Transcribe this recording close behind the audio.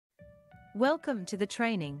Welcome to the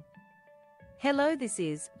training. Hello, this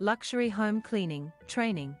is Luxury Home Cleaning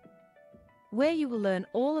Training, where you will learn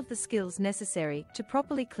all of the skills necessary to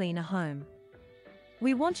properly clean a home.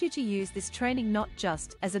 We want you to use this training not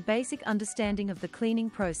just as a basic understanding of the cleaning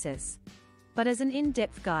process, but as an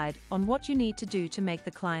in-depth guide on what you need to do to make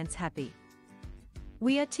the clients happy.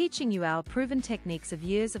 We are teaching you our proven techniques of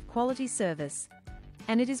years of quality service,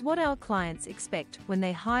 and it is what our clients expect when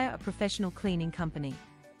they hire a professional cleaning company.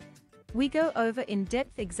 We go over in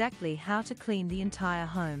depth exactly how to clean the entire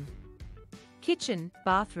home. Kitchen,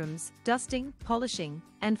 bathrooms, dusting, polishing,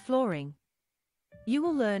 and flooring. You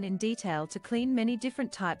will learn in detail to clean many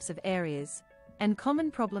different types of areas, and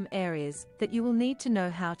common problem areas that you will need to know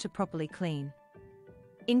how to properly clean,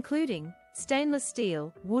 including stainless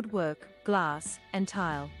steel, woodwork, glass, and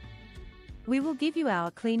tile. We will give you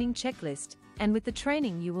our cleaning checklist, and with the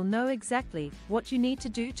training you will know exactly what you need to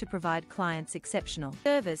do to provide clients exceptional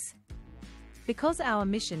service. Because our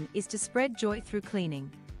mission is to spread joy through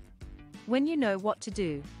cleaning. When you know what to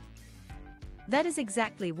do, that is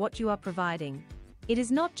exactly what you are providing. It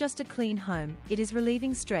is not just a clean home, it is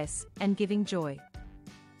relieving stress and giving joy.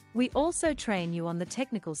 We also train you on the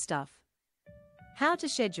technical stuff. How to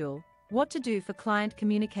schedule, what to do for client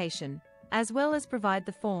communication, as well as provide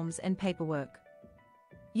the forms and paperwork.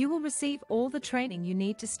 You will receive all the training you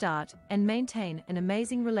need to start and maintain an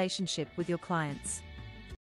amazing relationship with your clients.